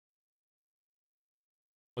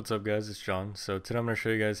What's up guys, it's John. So today I'm going to show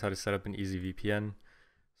you guys how to set up an easy VPN.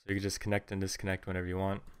 So you can just connect and disconnect whenever you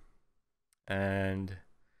want. And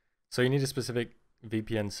so you need a specific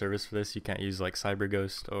VPN service for this. You can't use like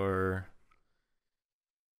CyberGhost or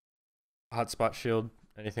Hotspot Shield,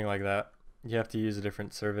 anything like that. You have to use a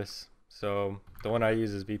different service. So the one I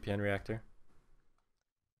use is VPN Reactor.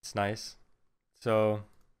 It's nice. So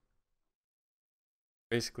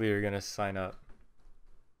basically you're going to sign up.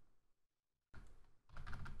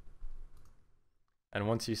 And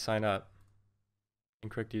once you sign up,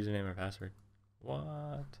 incorrect username or password.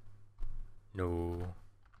 What? No.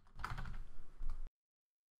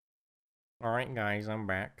 Alright guys, I'm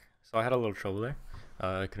back. So I had a little trouble there.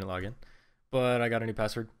 I couldn't log in. But I got a new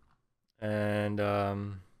password. And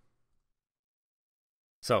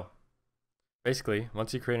so basically,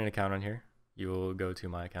 once you create an account on here, you will go to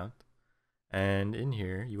my account. And in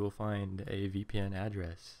here, you will find a VPN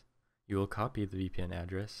address. You will copy the VPN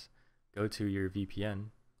address, go to your VPN,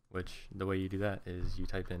 which the way you do that is you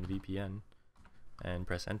type in VPN and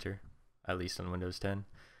press enter, at least on Windows 10,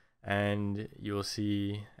 and you will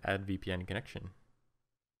see add VPN connection.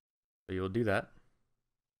 So you'll do that.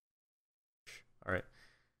 Alright,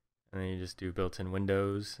 and then you just do built-in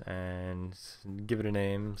Windows and give it a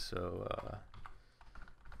name, so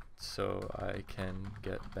I can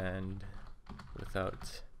get banned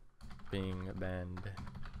without being banned.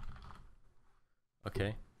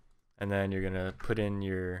 Okay. And then you're gonna put in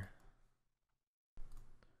your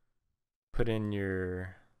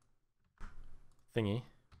thingy,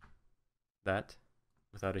 that,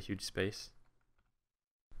 without a huge space,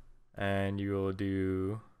 and you will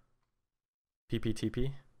do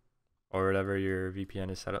PPTP or whatever your VPN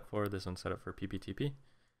is set up for. This one's set up for PPTP,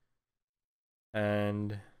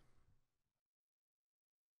 and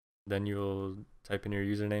then you will type in your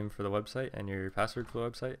username for the website and your password for the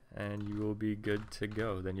website, and you will be good to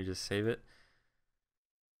go. Then you just save it.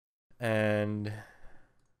 And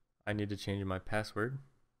I need to change my password.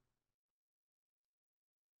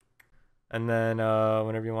 And then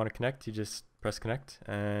whenever you want to connect, you just press connect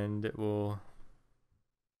and it will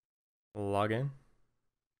log in,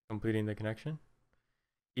 completing the connection.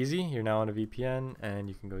 Easy, you're now on a VPN and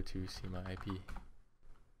you can go to see my IP.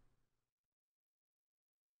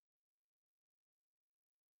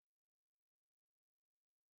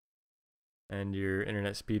 And your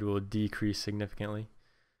internet speed will decrease significantly,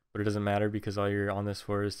 but it doesn't matter because all you're on this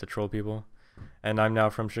for is to troll people. And I'm now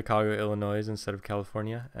from Chicago, Illinois instead of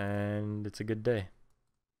California, and it's a good day.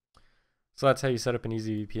 So that's how you set up an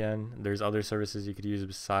easy VPN. There's other services you could use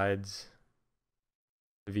besides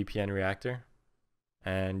the VPN Reactor,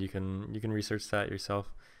 and you can research that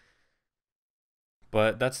yourself.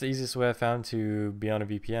 But that's the easiest way I found to be on a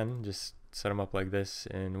VPN. Just set them up like this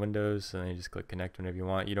in Windows, and then you just click connect whenever you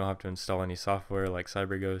want. You don't have to install any software like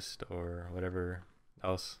CyberGhost or whatever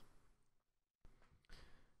else,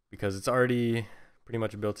 because it's already pretty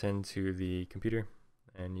much built into the computer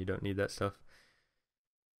and you don't need that stuff.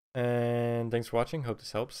 And thanks for watching. Hope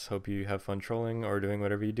this helps. Hope you have fun trolling or doing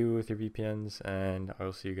whatever you do with your VPNs, and I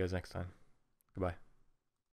will see you guys next time. Goodbye.